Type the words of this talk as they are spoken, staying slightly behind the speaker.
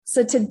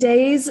So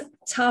today's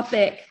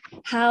topic,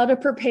 how to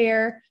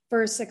prepare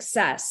for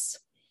success.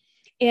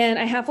 And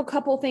I have a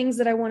couple things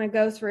that I want to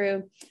go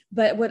through,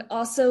 but would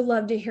also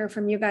love to hear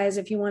from you guys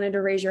if you wanted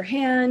to raise your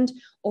hand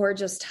or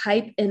just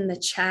type in the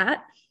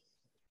chat.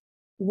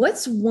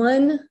 What's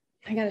one,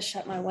 I got to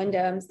shut my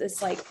window.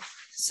 It's like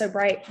so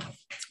bright.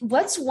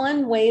 What's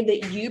one way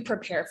that you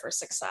prepare for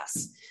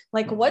success?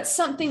 Like what's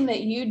something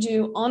that you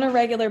do on a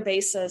regular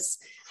basis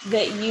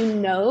that you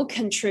know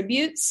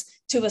contributes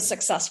to a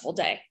successful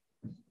day?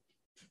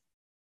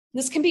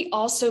 This can be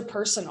also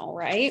personal,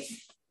 right?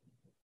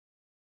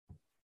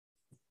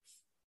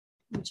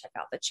 Let me check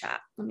out the chat.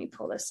 Let me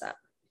pull this up.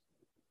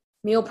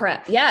 Meal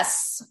prep.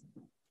 Yes.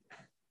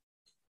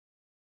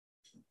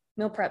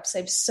 Meal prep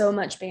saves so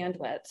much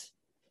bandwidth.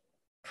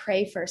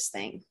 Pray first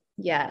thing.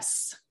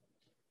 Yes,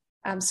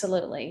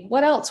 absolutely.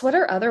 What else? What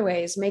are other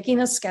ways? Making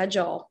a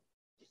schedule,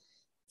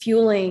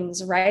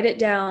 fuelings, write it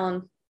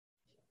down.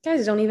 You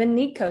guys don't even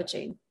need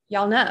coaching.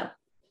 Y'all know.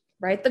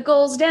 Write the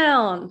goals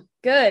down.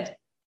 Good.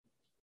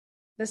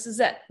 This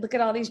is it. Look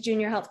at all these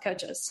junior health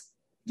coaches.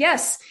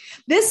 Yes,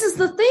 this is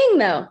the thing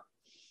though.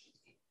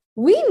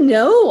 We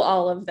know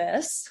all of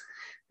this,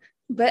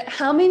 but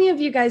how many of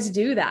you guys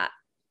do that?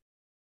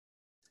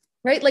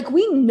 Right? Like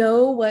we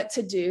know what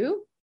to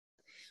do,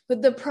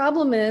 but the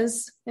problem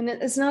is, and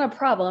it's not a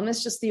problem,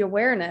 it's just the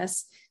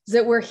awareness, is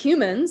that we're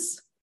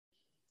humans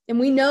and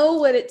we know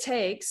what it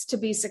takes to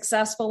be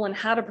successful and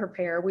how to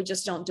prepare. We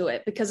just don't do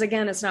it because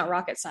again, it's not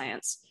rocket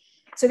science.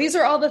 So these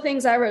are all the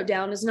things I wrote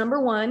down as number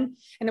one.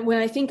 And when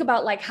I think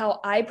about like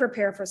how I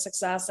prepare for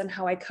success and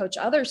how I coach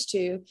others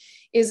to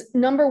is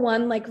number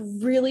one, like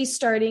really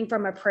starting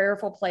from a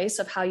prayerful place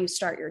of how you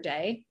start your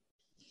day.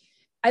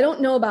 I don't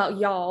know about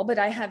y'all, but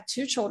I have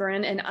 2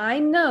 children and I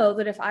know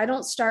that if I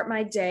don't start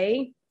my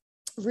day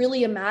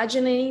really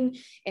imagining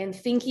and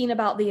thinking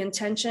about the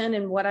intention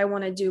and what I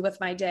want to do with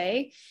my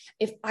day,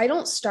 if I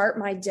don't start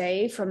my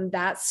day from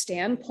that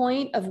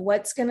standpoint of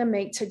what's going to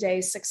make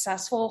today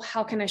successful,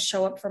 how can I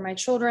show up for my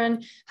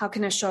children? How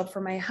can I show up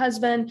for my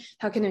husband?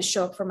 How can I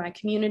show up for my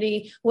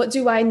community? What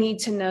do I need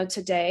to know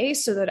today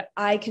so that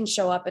I can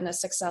show up in a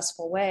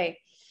successful way?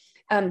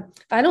 If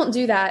I don't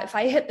do that, if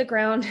I hit the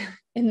ground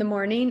in the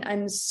morning,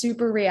 I'm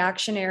super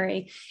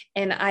reactionary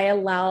and I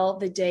allow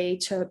the day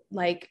to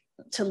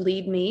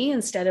lead me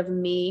instead of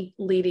me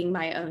leading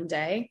my own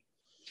day.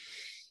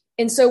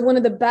 And so one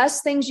of the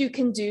best things you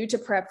can do to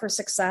prep for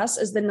success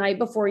is the night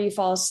before you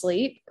fall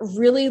asleep,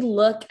 really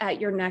look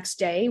at your next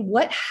day.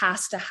 What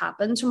has to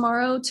happen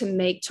tomorrow to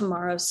make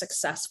tomorrow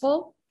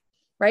successful,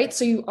 right?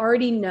 So you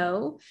already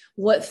know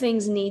what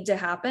things need to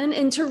happen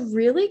and to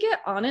really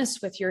get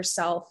honest with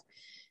yourself.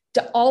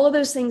 Do all of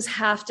those things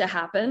have to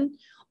happen?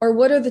 Or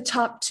what are the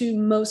top 2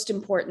 most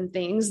important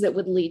things that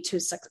would lead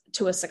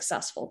to a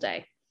successful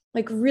day?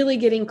 Like really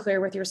getting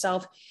clear with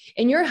yourself.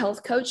 And your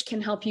health coach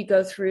can help you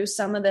go through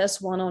some of this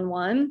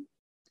one-on-one.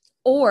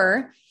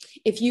 Or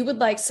if you would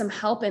like some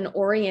help in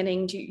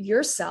orienting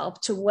yourself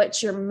to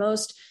what's your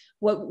most,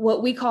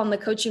 what we call in the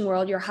coaching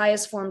world, your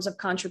highest forms of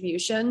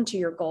contribution to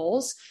your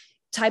goals,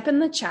 type in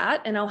the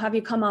chat and I'll have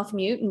you come off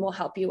mute and we'll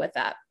help you with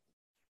that.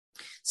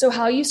 So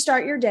how you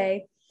start your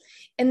day.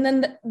 And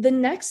then the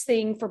next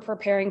thing for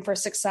preparing for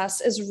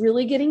success is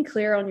really getting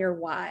clear on your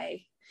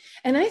why.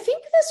 And I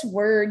think this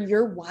word,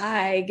 your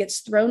why, gets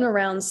thrown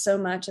around so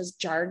much as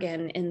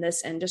jargon in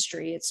this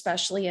industry,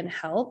 especially in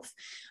health.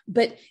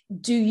 But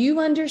do you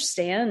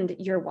understand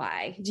your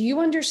why? Do you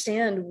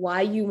understand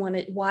why you want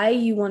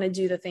to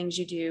do the things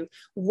you do?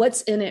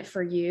 What's in it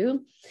for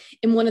you?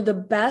 And one of the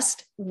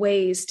best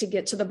ways to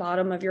get to the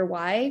bottom of your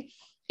why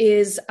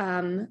is,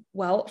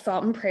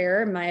 thought and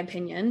prayer, in my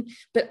opinion,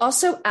 but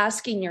also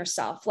asking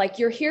yourself, like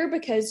you're here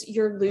because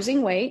you're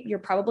losing weight. You're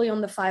probably on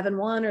the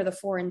 5-1 or the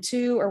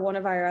 4-2 or one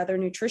of our other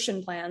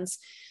nutrition plans,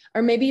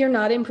 or maybe you're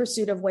not in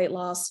pursuit of weight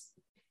loss.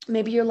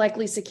 Maybe you're like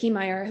Lisa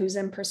Kiemeyer, who's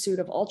in pursuit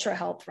of ultra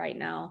health right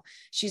now.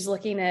 She's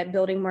looking at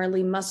building more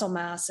lean muscle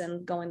mass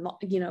and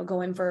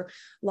going for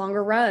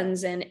longer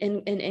runs and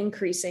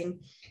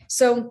increasing.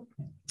 So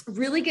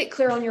really get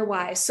clear on your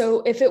why.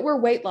 So if it were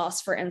weight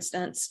loss, for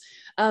instance,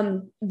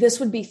 this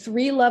would be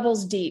 3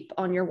 levels deep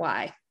on your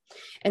why.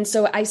 And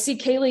so I see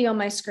Kaylee on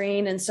my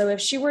screen. And so if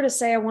she were to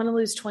say, I want to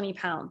lose 20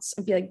 pounds,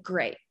 I'd be like,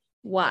 great.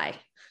 Why?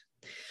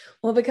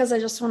 Well, because I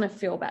just want to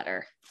feel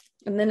better.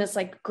 And then it's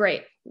like,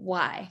 great.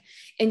 Why?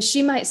 And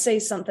she might say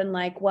something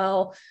like,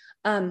 well,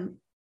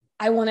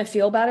 I want to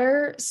feel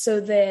better so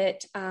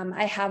that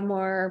I have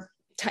more,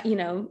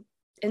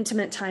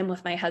 intimate time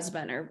with my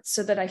husband, or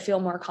so that I feel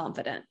more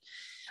confident.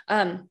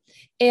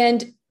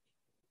 And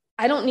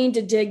I don't need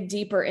to dig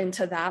deeper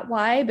into that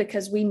why,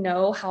 because we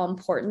know how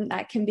important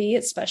that can be,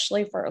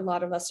 especially for a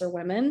lot of us are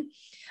women.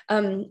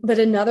 But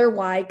another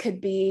why could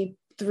be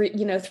 3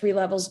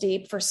 levels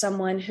deep for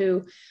someone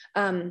who,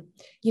 I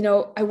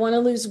want to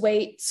lose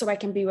weight so I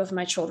can be with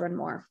my children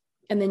more.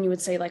 And then you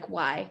would say like,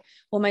 why?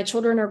 Well, my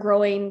children are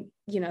growing,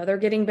 they're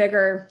getting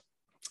bigger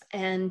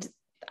and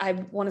I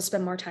want to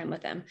spend more time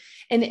with them.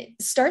 And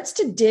it starts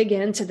to dig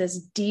into this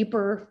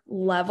deeper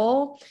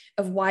level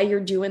of why you're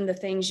doing the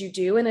things you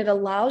do. And it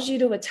allows you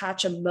to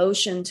attach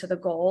emotion to the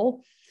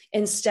goal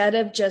instead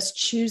of just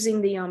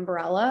choosing the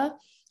umbrella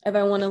of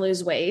I want to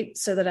lose weight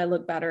so that I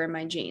look better in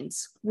my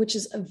jeans, which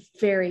is a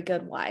very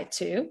good why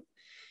too.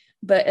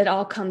 But it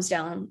all comes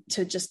down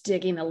to just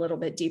digging a little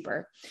bit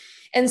deeper.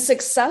 And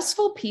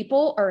successful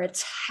people are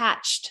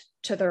attached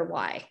to their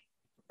why,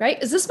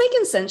 right? Is this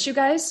making sense, you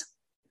guys?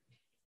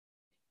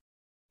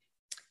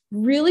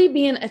 Really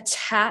being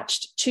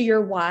attached to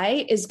your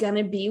why is going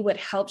to be what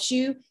helps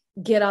you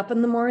get up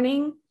in the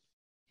morning,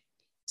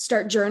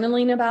 start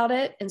journaling about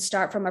it, and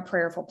start from a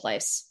prayerful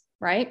place,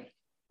 right?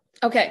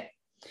 Okay.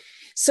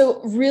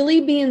 So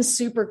really being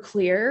super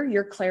clear,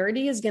 your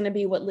clarity is going to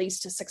be what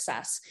leads to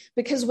success,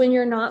 because when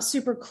you're not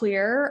super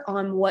clear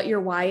on what your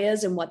why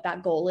is and what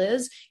that goal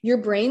is, your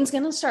brain's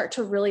going to start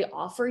to really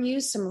offer you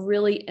some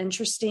really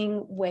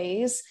interesting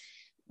ways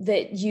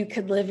that you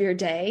could live your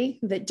day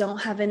that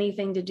don't have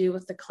anything to do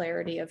with the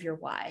clarity of your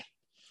why.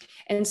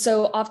 And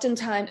so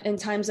oftentimes in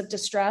times of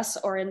distress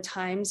or in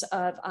times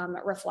of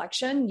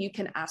reflection, you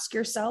can ask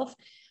yourself,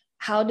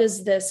 how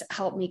does this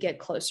help me get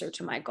closer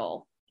to my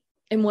goal?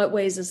 In what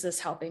ways is this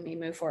helping me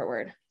move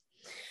forward?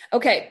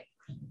 Okay.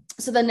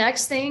 So the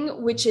next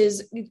thing, which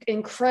is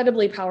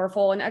incredibly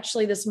powerful, and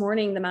actually this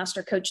morning, the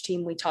Master Coach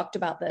team, we talked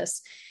about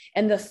this.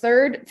 And the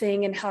third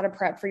thing in how to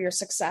prep for your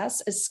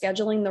success is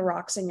scheduling the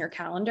rocks in your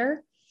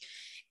calendar.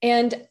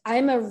 And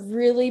I'm a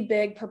really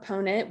big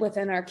proponent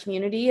within our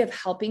community of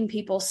helping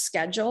people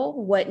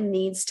schedule what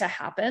needs to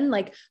happen.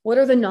 Like, what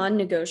are the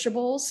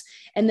non-negotiables?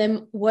 And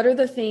then what are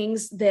the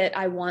things that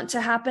I want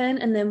to happen?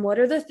 And then what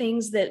are the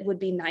things that would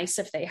be nice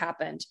if they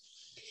happened?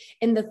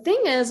 And the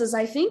thing is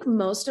I think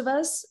most of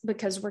us,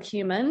 because we're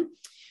human,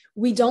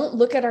 we don't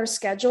look at our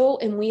schedule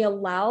and we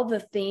allow the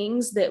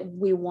things that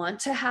we want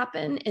to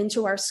happen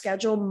into our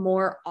schedule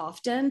more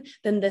often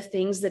than the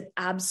things that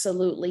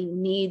absolutely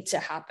need to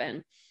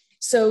happen.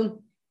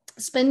 So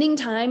spending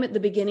time at the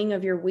beginning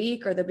of your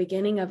week or the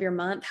beginning of your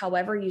month,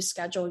 however you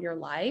schedule your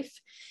life,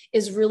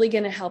 is really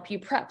going to help you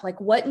prep.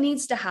 Like, what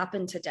needs to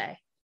happen today?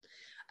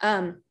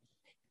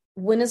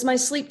 When is my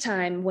sleep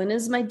time? When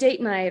is my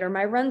date night or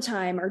my run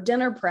time or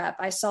dinner prep?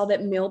 I saw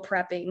that meal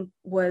prepping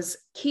was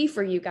key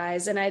for you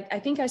guys. And I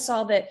think I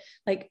saw that,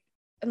 like,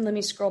 and let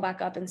me scroll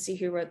back up and see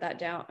who wrote that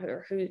down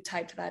or who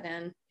typed that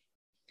in.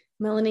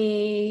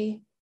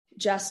 Melanie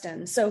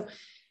Justin. So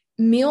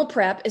meal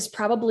prep is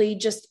probably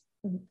just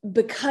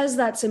because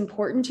that's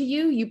important to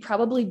you, you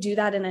probably do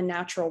that in a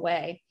natural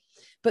way.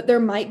 But there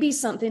might be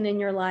something in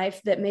your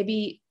life that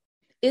maybe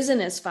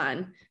isn't as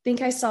fun. I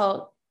think I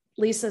saw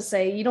Lisa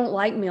say, you don't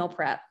like meal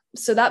prep.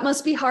 So that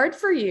must be hard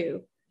for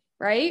you,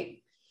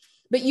 right?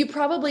 But you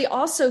probably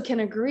also can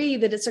agree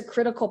that it's a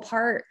critical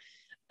part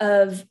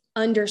of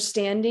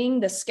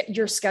understanding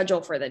your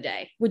schedule for the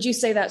day. Would you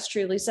say that's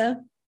true,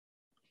 Lisa?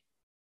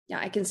 Yeah,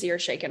 I can see her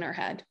shaking her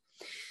head.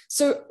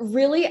 So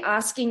really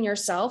asking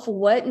yourself,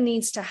 what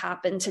needs to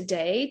happen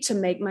today to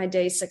make my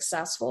day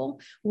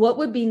successful? What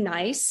would be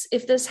nice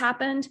if this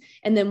happened?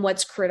 And then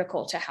what's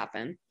critical to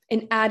happen?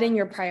 And add in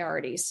your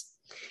priorities.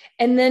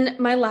 And then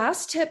my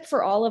last tip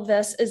for all of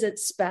this is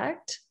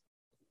expect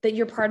that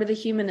you're part of the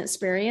human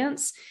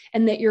experience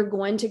and that you're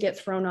going to get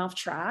thrown off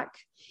track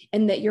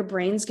and that your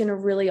brain's going to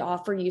really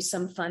offer you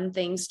some fun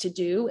things to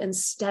do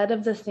instead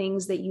of the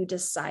things that you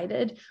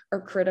decided are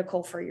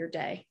critical for your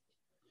day.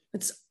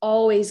 It's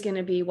always going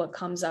to be what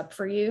comes up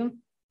for you.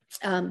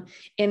 And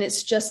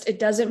it's just, it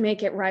doesn't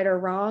make it right or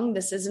wrong.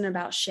 This isn't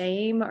about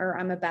shame or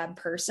I'm a bad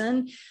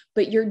person,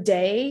 but your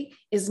day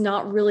is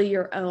not really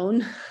your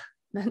own.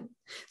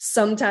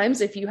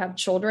 Sometimes if you have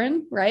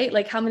children, right?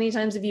 Like, how many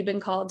times have you been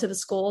called to the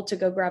school to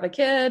go grab a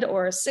kid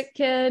or a sick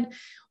kid,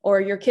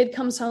 or your kid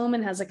comes home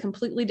and has a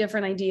completely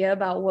different idea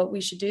about what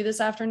we should do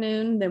this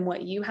afternoon than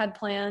what you had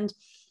planned?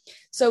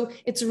 So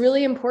it's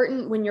really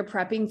important when you're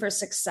prepping for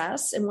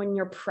success and when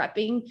you're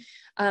prepping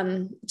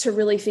to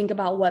really think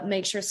about what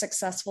makes your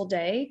successful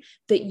day,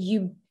 that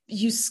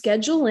you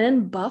schedule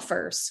in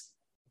buffers,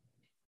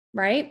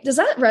 right? Does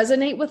that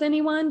resonate with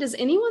anyone? Does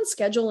anyone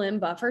schedule in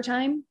buffer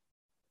time?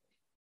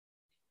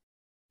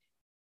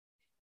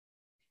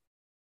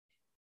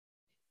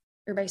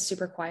 Everybody's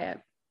super quiet.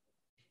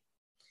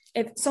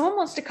 If someone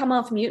wants to come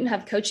off mute and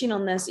have coaching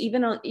on this,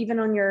 even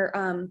on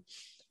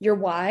your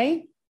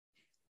why,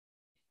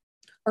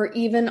 or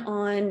even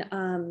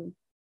on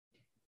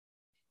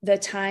the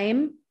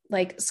time,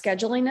 like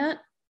scheduling it.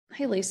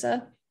 Hey,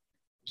 Lisa,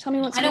 tell me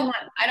what's going on.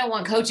 I don't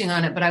want coaching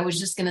on it, but I was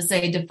just going to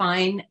say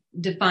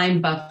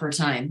define buffer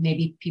time.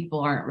 Maybe people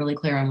aren't really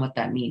clear on what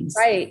that means.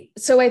 Right.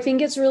 So I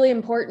think it's really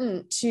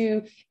important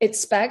to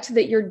expect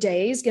that your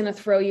day is going to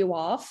throw you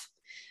off,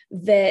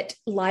 that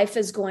life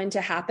is going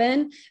to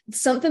happen.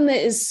 Something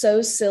that is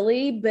so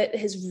silly, but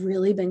has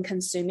really been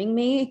consuming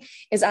me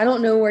is, I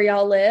don't know where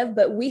y'all live,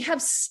 but we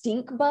have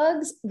stink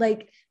bugs,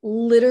 like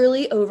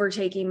literally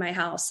overtaking my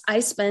house.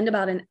 I spend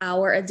about an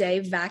hour a day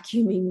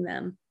vacuuming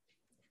them.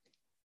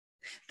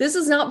 This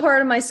is not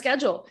part of my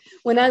schedule.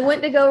 When I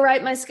went to go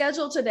write my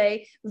schedule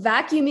today,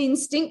 vacuuming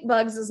stink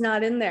bugs is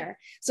not in there.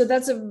 So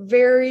that's a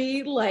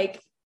very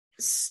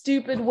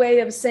stupid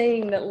way of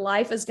saying that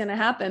life is going to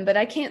happen, but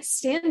I can't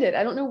stand it.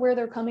 I don't know where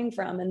they're coming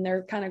from, and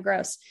they're kind of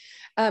gross.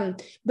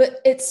 But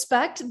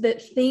expect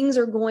that things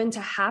are going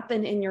to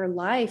happen in your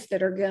life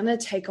that are going to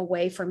take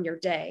away from your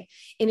day.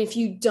 And if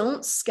you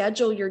don't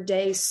schedule your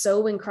day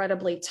so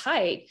incredibly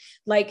tight,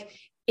 like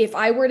if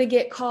I were to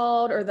get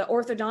called or the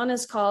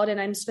orthodontist called and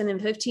I'm spending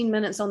 15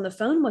 minutes on the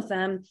phone with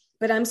them,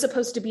 but I'm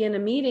supposed to be in a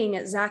meeting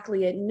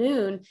exactly at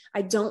noon,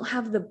 I don't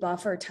have the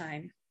buffer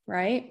time,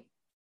 right?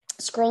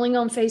 Scrolling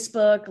on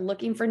Facebook,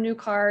 looking for new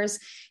cars.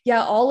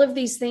 Yeah, all of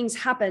these things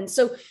happen.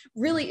 So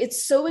really,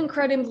 it's so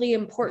incredibly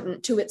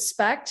important to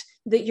expect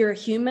that you're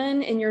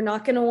human and you're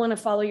not going to want to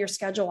follow your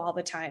schedule all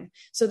the time.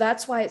 So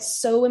that's why it's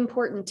so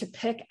important to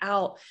pick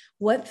out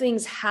what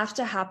things have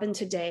to happen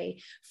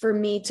today for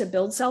me to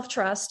build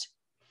self-trust,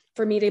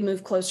 for me to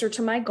move closer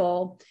to my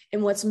goal,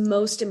 and what's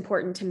most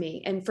important to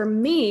me. And for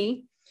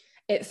me,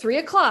 at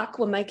 3:00,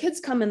 when my kids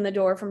come in the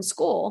door from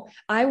school,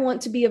 I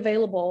want to be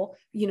available,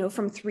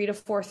 from 3 to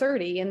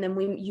 4:30. And then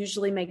we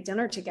usually make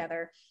dinner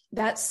together.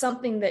 That's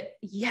something that,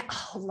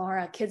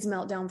 Laura, kids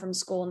melt down from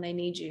school and they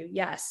need you.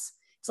 Yes.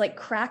 It's like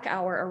crack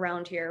hour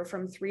around here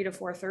from 3 to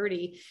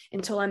 4:30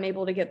 until I'm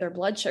able to get their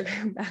blood sugar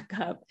back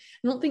up.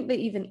 I don't think they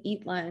even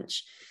eat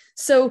lunch.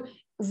 So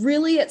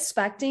really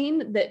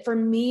expecting that for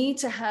me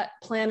to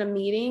plan a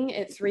meeting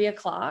at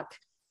 3:00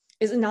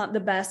 is not the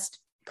best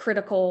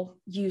critical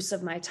use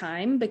of my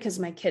time, because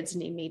my kids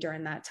need me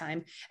during that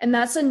time. And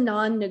that's a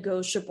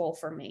non-negotiable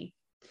for me.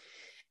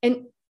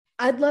 And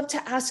I'd love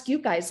to ask you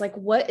guys,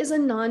 what is a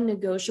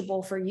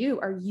non-negotiable for you?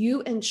 Are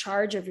you in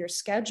charge of your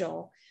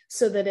schedule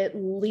so that it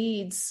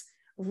leads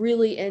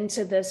really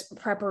into this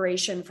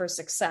preparation for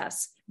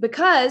success?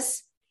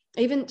 Because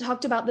I even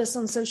talked about this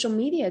on social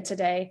media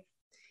today.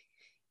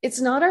 It's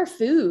not our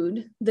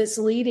food that's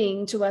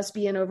leading to us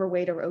being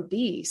overweight or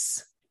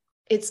obese.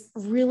 It's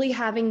really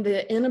having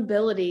the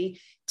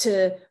inability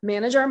to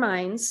manage our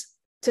minds,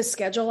 to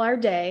schedule our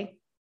day,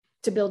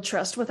 to build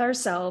trust with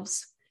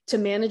ourselves, to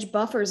manage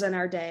buffers in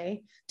our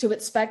day, to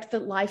expect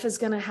that life is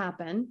going to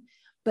happen,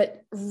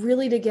 but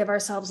really to give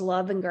ourselves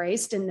love and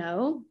grace to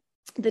know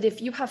that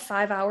if you have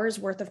 5 hours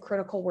worth of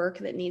critical work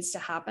that needs to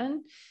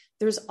happen,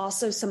 there's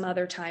also some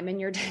other time in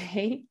your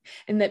day,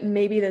 and that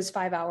maybe those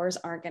 5 hours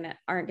aren't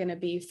going to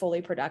be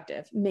fully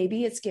productive.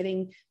 Maybe it's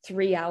getting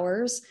 3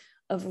 hours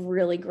of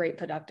really great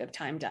productive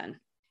time done.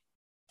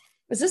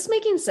 Is this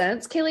making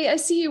sense? Kaylee, I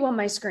see you on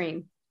my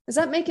screen. Is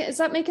that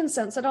making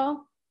sense at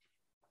all?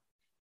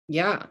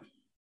 Yeah,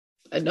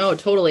 no,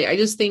 totally. I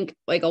just think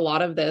a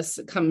lot of this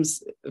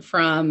comes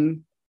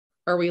from,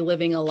 are we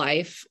living a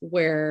life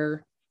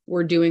where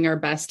we're doing our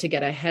best to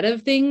get ahead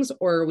of things,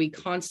 or are we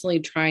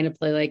constantly trying to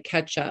play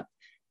catch up?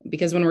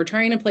 Because when we're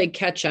trying to play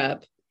catch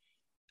up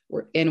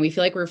and we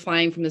feel like we're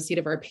flying from the seat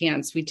of our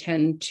pants, we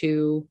tend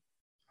to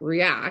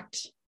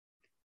react.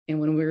 And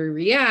when we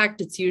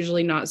react, it's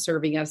usually not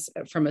serving us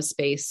from a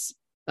space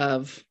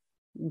of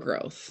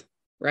growth,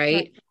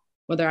 right?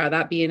 Whether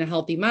that be in a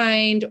healthy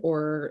mind,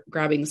 or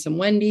grabbing some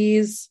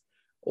Wendy's,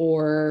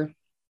 or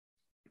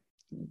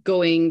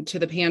going to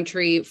the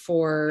pantry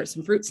for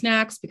some fruit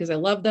snacks because I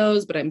love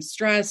those, but I'm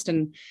stressed.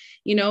 And,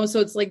 so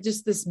it's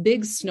just this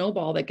big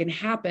snowball that can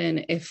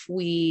happen if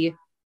we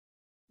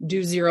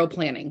do zero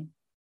planning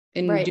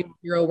and do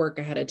zero work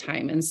ahead of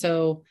time. And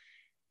so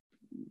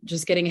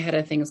just getting ahead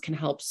of things can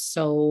help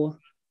so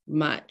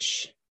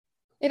much.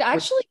 It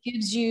actually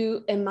gives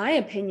you, in my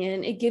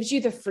opinion, it gives you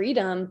the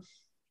freedom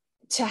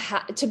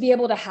to be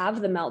able to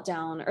have the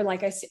meltdown, or I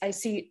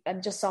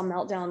just saw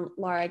meltdown,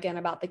 Laura, again,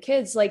 about the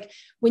kids.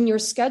 When you're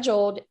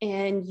scheduled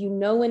and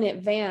in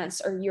advance,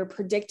 or you're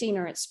predicting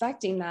or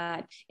expecting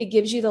that, it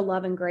gives you the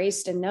love and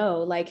grace to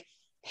know,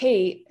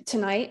 hey,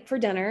 tonight for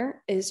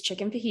dinner is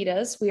chicken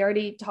fajitas. We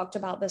already talked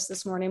about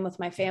this morning with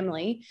my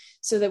family,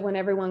 so that when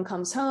everyone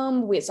comes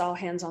home, it's all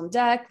hands on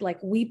deck.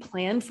 We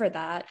plan for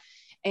that.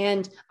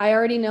 And I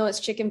already know it's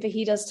chicken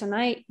fajitas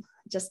tonight.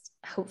 Just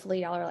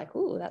hopefully y'all are like,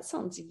 ooh, that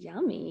sounds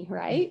yummy,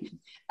 right?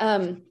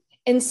 And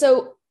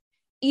so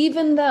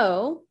even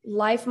though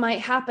life might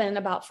happen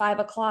about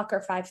 5:00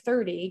 or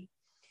 5:30,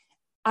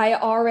 I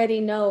already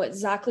know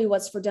exactly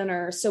what's for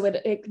dinner. So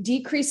it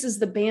decreases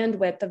the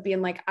bandwidth of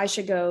being I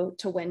should go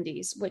to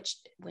Wendy's, which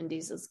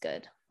Wendy's is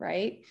good,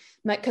 right?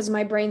 Because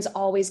my brain's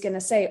always going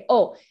to say,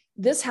 oh,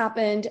 this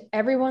happened.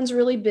 Everyone's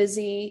really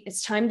busy.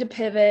 It's time to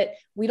pivot.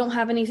 We don't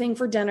have anything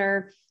for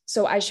dinner,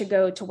 so I should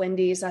go to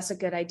Wendy's. That's a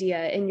good idea.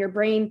 And your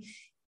brain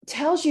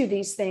tells you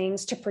these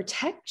things to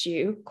protect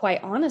you,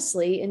 quite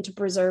honestly, and to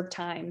preserve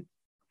time.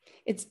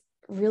 It's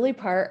really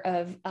part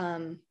of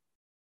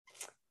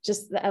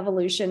just the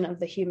evolution of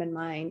the human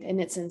mind. And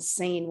it's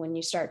insane when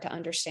you start to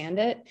understand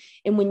it.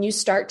 And when you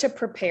start to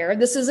prepare,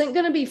 this isn't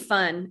going to be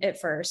fun at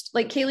first.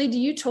 Kaylee, do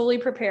you totally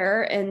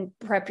prepare and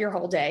prep your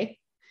whole day?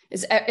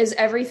 Is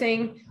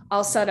everything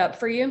all set up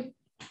for you?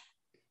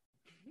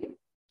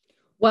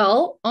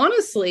 Well,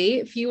 honestly,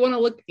 if you want to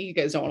look, you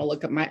guys don't want to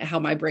look at how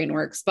my brain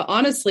works, but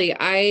honestly,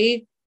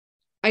 I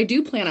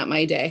do plan out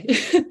my day.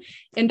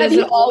 And Have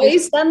you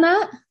always done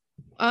that?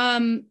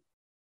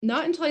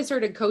 Not until I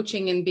started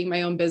coaching and being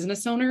my own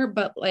business owner,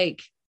 but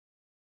like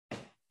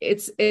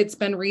it's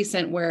been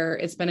recent where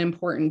it's been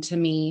important to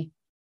me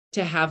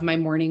to have my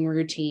morning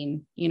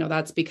routine. You know,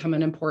 that's become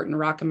an important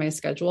rock in my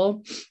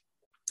schedule.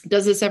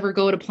 Does this ever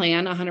go to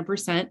plan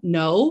 100%?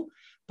 No,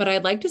 but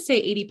I'd like to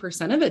say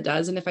 80% of it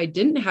does. And if I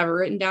didn't have it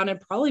written down,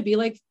 it'd probably be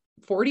like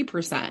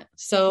 40%.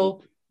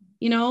 So,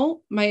 you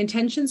know, my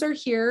intentions are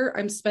here.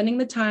 I'm spending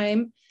the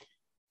time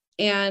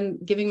and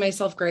giving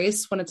myself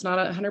grace when it's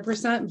not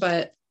 100%,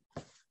 but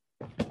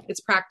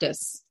it's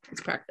practice.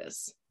 It's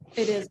practice.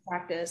 It is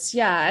practice.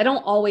 Yeah. I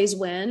don't always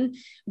win,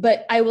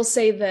 but I will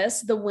say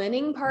this, the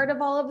winning part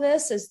of all of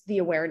this is the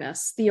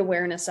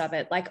awareness of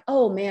it. Like,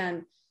 oh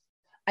man,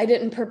 I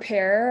didn't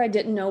prepare. I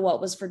didn't know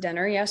what was for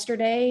dinner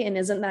yesterday. And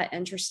isn't that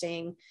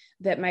interesting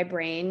that my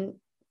brain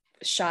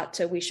shot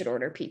to, we should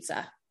order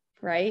pizza,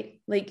 right?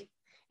 Like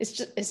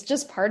it's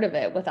just part of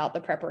it without the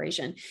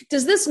preparation.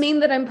 Does this mean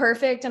that I'm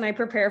perfect and I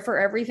prepare for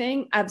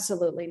everything?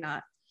 Absolutely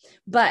not.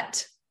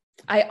 But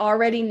I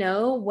already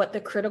know what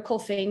the critical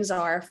things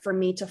are for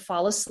me to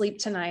fall asleep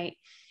tonight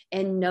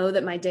and know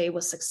that my day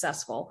was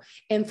successful.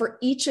 And for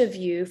each of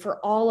you, for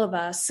all of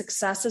us,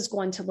 success is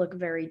going to look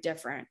very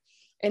different.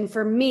 And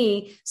for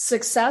me,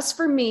 success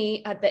for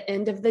me at the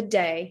end of the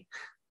day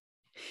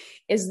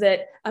is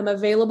that I'm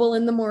available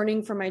in the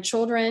morning for my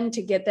children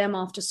to get them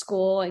off to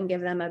school and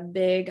give them a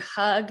big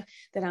hug,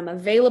 that I'm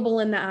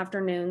available in the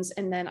afternoons.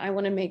 And then I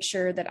want to make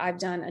sure that I've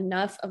done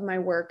enough of my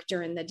work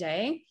during the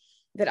day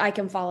that I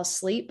can fall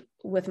asleep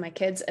with my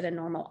kids at a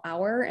normal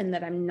hour and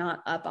that I'm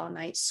not up all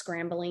night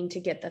scrambling to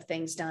get the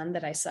things done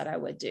that I said I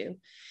would do.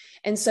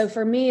 And so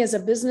for me as a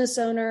business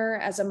owner,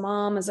 as a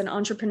mom, as an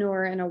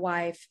entrepreneur and a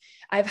wife,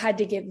 I've had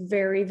to get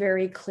very,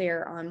 very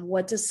clear on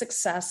what does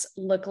success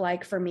look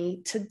like for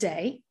me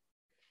today,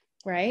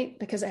 right?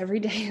 Because every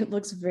day it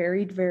looks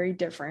very, very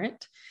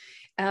different.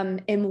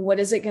 And what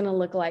is it going to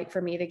look like for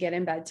me to get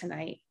in bed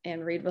tonight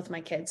and read with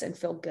my kids and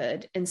feel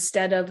good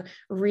instead of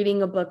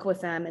reading a book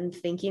with them and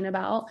thinking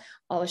about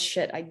all the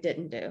shit I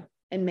didn't do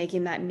and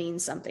making that mean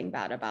something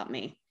bad about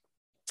me.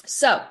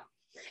 So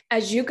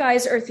as you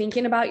guys are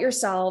thinking about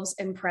yourselves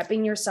and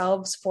prepping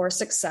yourselves for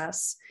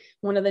success,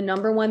 one of the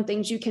number one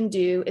things you can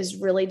do is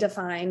really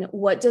define,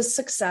 what does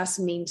success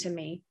mean to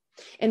me?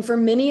 And for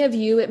many of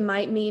you, it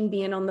might mean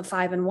being on the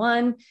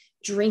 5-in-1,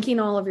 drinking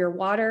all of your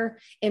water,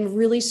 and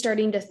really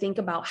starting to think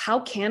about,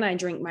 how can I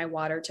drink my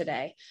water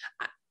today?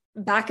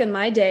 Back in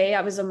my day,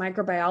 I was a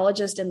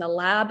microbiologist in the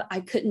lab.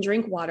 I couldn't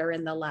drink water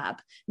in the lab.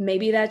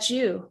 Maybe that's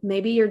you.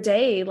 Maybe your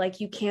day, like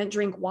you can't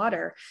drink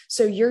water.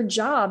 So your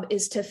job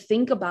is to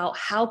think about,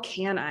 how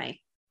can I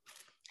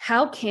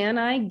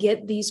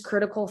get these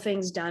critical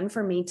things done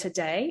for me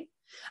today?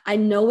 I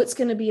know it's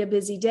going to be a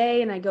busy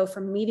day and I go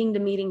from meeting to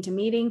meeting to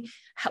meeting.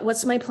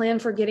 What's my plan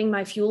for getting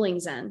my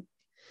fuelings in?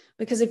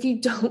 Because if you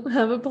don't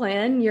have a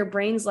plan, your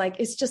brain's like,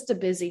 it's just a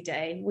busy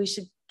day. We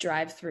should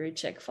drive through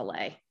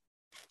Chick-fil-A.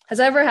 Has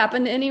that ever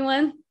happened to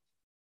anyone?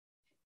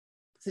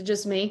 Is it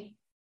just me?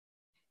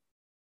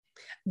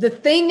 The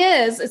thing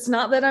is, it's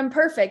not that I'm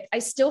perfect. I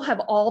still have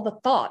all the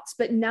thoughts,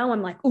 but now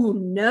I'm like, oh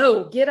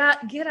no, get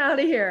out of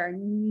here.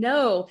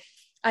 No,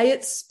 I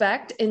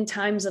expect in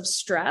times of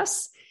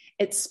stress.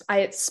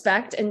 I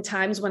expect in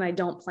times when I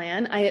don't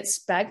plan, I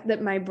expect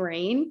that my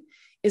brain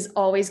is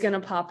always going to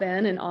pop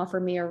in and offer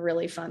me a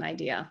really fun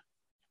idea.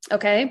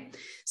 Okay.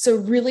 So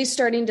really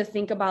starting to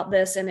think about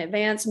this in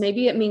advance.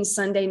 Maybe it means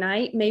Sunday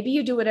night. Maybe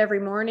you do it every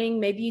morning.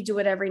 Maybe you do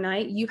it every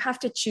night. You have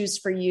to choose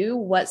for you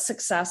what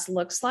success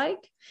looks like.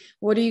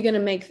 What are you going to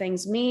make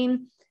things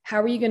mean?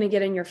 How are you going to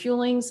get in your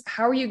fuelings?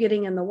 How are you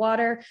getting in the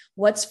water?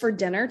 What's for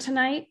dinner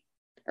tonight?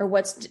 Or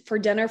what's for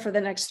dinner for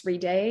the next 3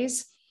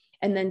 days?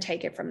 And then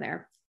take it from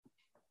there.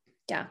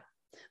 Yeah.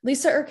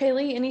 Lisa or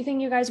Kaylee, anything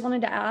you guys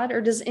wanted to add?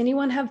 Or does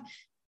anyone have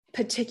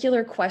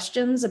particular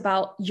questions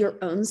about your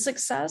own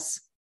success?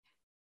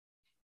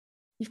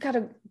 You've got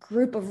a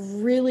group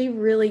of really,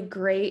 really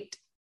great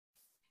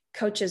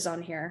coaches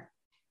on here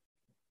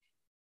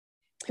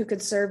who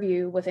could serve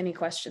you with any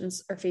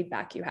questions or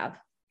feedback you have.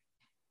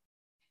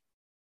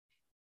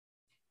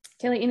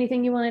 Kaylee,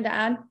 anything you wanted to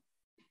add?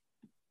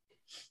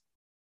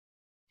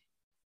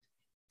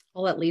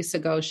 I'll let Lisa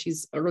go.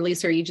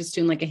 Lisa, are you just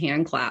doing like a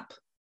hand clap?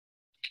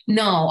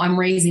 No, I'm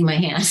raising my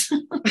hand.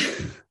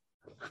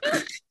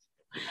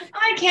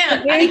 I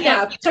can't.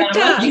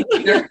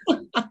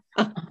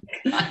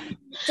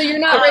 So you're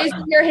not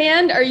raising your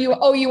hand? Are you?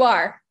 Oh, you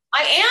are.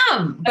 I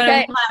am, but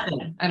okay. I'm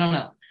clapping. I don't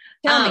know.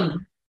 Tell me.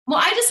 Well,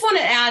 I just want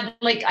to add,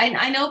 like,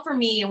 I know for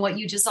me, and what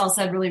you just all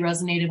said really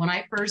resonated when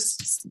I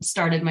first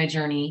started my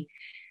journey,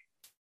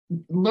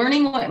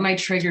 learning what my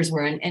triggers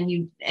were,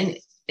 and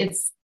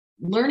it's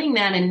learning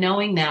that and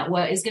knowing that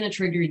what is going to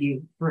trigger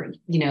you for,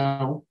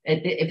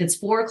 if it's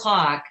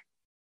 4:00,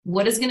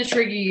 what is going to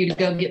trigger you to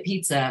go get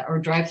pizza or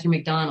drive through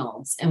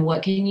McDonald's? And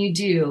what can you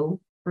do,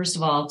 first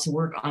of all, to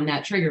work on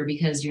that trigger?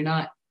 Because you're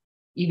not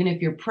even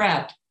if you're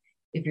prepped,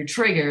 if you're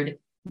triggered,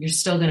 you're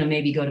still going to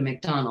maybe go to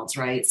McDonald's,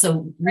 right?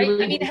 So really,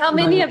 right? I mean, how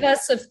many of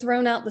us have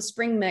thrown out the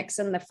spring mix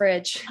in the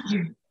fridge?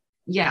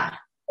 Yeah.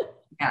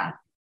 Yeah.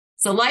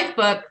 So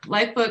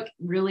Lifebook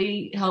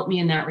really helped me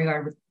in that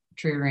regard with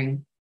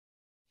triggering.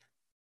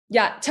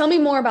 Yeah. Tell me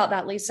more about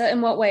that, Lisa.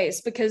 In what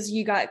ways? Because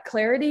you got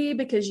clarity,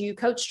 because you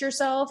coached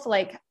yourself.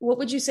 Like, what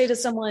would you say to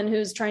someone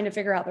who's trying to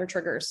figure out their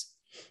triggers?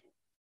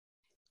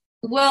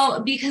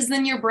 Well, because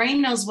then your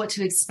brain knows what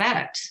to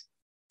expect.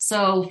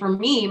 So for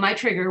me, my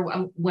trigger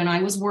when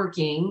I was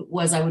working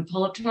was I would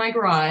pull up to my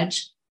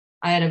garage.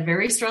 I had a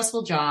very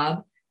stressful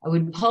job. I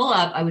would pull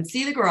up, I would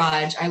see the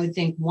garage. I would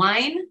think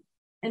wine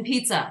and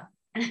pizza.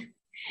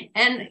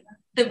 And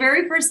the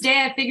very first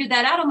day I figured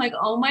that out, I'm like,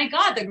 oh my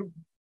God,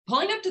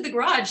 pulling up to the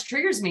garage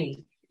triggers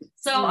me.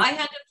 So I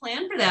had to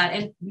plan for that.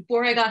 And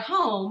before I got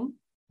home,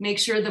 make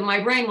sure that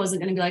my brain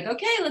wasn't going to be like,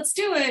 okay, let's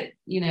do it,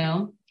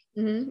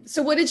 Mm-hmm.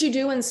 So what did you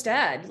do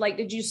instead? Like,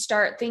 did you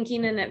start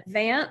thinking in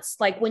advance?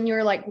 Like when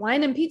you're like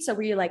wine and pizza,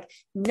 were you like,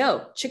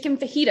 no, chicken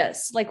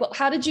fajitas? Like, well,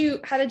 how did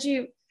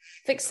you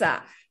fix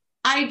that?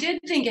 I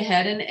did think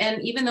ahead.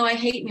 And even though I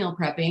hate meal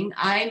prepping,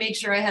 I made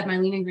sure I had my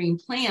lean and green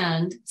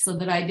planned so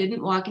that I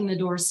didn't walk in the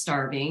door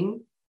starving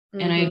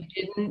and I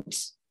didn't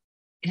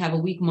have a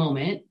weak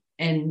moment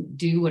and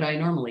do what I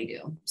normally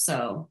do.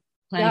 So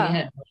planning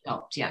ahead really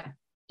helped. Yeah.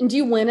 And do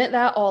you win at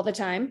that all the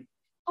time?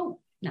 Oh,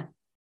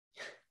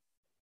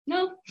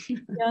 no.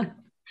 Yeah.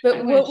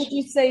 But what would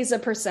you say is a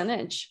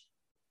percentage?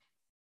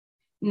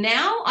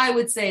 Now I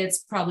would say it's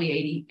probably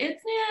 80.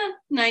 It's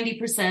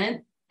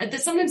 90%.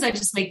 Sometimes I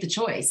just make the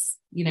choice,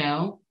 I'm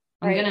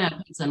going to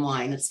have pizza and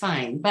wine. It's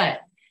fine. But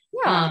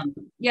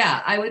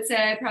I would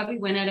say I probably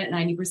win at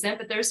 90%,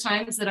 but there's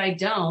times that I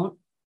don't.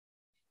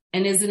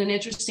 And isn't it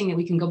interesting that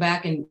we can go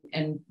back and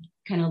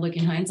kind of look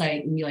in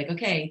hindsight and be like,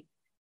 okay,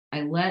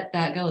 I let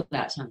that go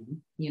that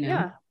time,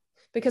 Yeah.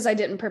 Because I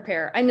didn't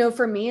prepare. I know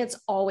for me, it's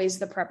always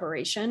the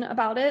preparation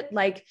about it.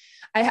 Like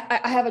I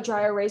have a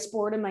dry erase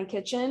board in my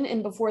kitchen,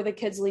 and before the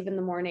kids leave in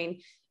the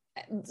morning,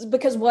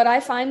 because what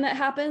I find that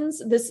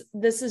happens,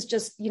 this is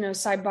just,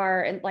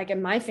 sidebar, and like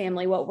in my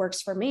family, what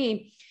works for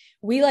me,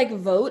 we like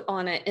vote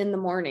on it in the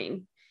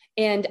morning.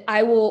 And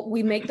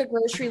we make the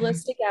grocery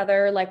list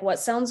together, like what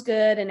sounds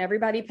good. And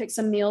everybody picks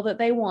a meal that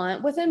they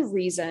want within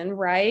reason,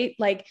 right?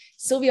 Like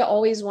Sylvia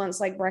always wants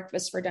like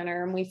breakfast for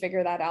dinner, and we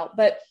figure that out.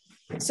 But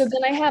so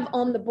then I have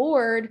on the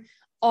board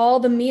all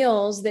the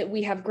meals that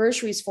we have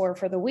groceries for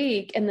the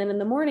week. And then in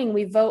the morning,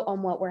 we vote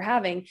on what we're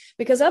having,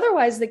 because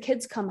otherwise the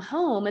kids come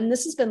home, and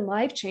this has been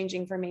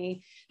life-changing for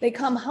me. They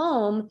come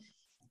home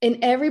and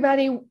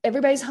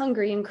everybody's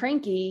hungry and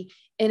cranky,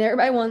 and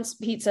everybody wants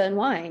pizza and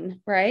wine,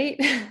 right?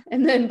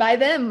 And then by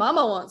then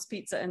mama wants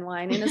pizza and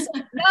wine. And it's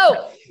like,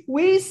 no,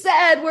 we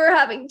said we're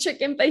having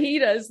chicken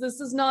fajitas.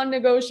 This is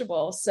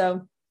non-negotiable.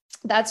 So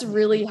that's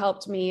really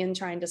helped me in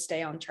trying to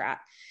stay on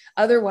track.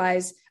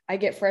 Otherwise, I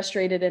get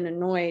frustrated and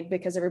annoyed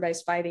because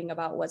everybody's fighting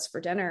about what's for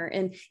dinner.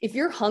 And if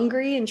you're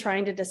hungry and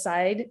trying to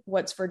decide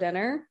what's for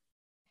dinner,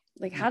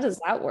 like, how does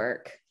that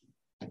work?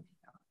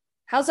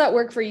 How's that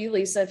work for you,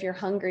 Lisa, if you're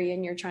hungry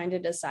and you're trying to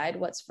decide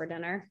what's for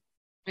dinner?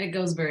 It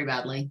goes very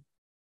badly.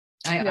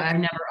 I've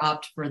never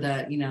opted for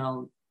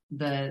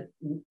the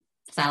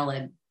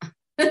salad.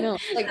 No,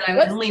 like I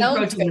was lean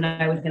protein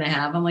that I was going to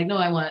have. I'm like, no,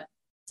 I want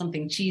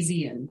something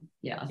cheesy and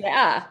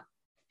yeah.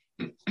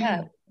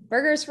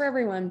 Burgers for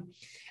everyone.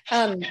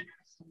 All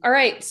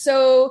right.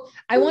 So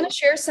I want to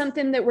share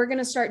something that we're going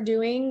to start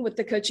doing with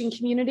the coaching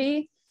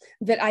community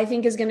that I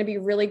think is going to be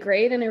really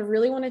great. And I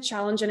really want to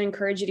challenge and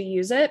encourage you to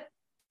use it.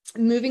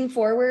 Moving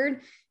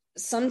forward,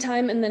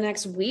 sometime in the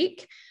next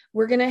week,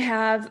 we're going to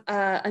have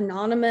an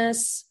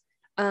anonymous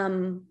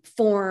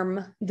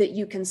form that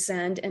you can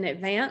send in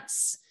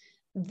advance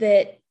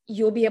that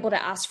you'll be able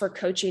to ask for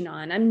coaching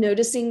on. I'm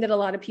noticing that a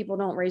lot of people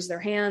don't raise their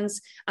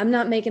hands. I'm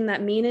not making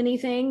that mean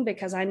anything,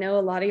 because I know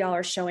a lot of y'all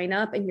are showing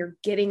up and you're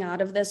getting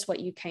out of this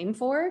what you came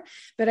for,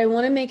 but I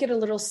want to make it a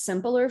little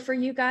simpler for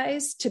you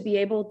guys to be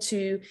able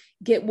to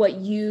get what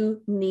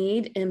you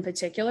need in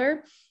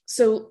particular.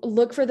 So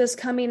look for this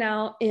coming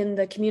out in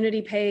the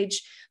community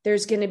page.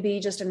 There's going to be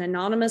just an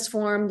anonymous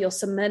form. You'll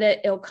submit it.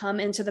 It'll come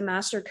into the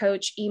Master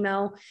Coach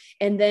email,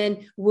 and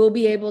then we'll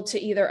be able to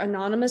either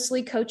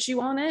anonymously coach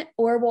you on it,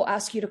 or we'll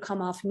ask you to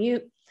come off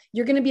mute.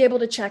 You're going to be able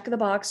to check the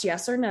box,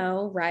 yes or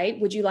no, right?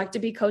 Would you like to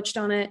be coached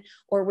on it,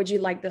 or would you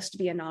like this to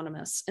be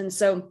anonymous? And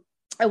so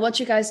I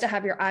want you guys to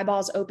have your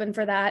eyeballs open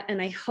for that.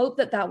 And I hope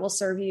that that will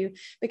serve you,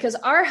 because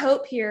our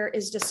hope here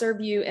is to serve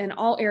you in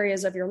all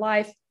areas of your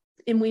life.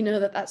 And we know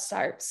that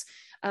starts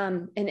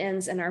and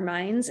ends in our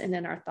minds and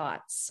in our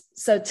thoughts.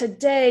 So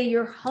today,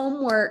 your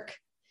homework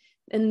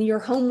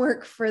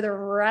for the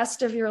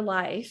rest of your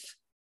life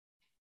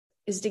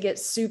is to get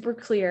super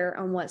clear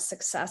on what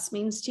success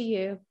means to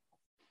you,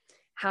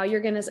 how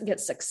you're going to get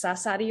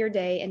success out of your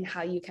day, and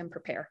how you can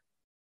prepare.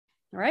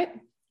 All right.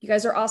 You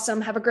guys are awesome.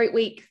 Have a great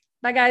week.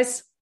 Bye,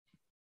 guys.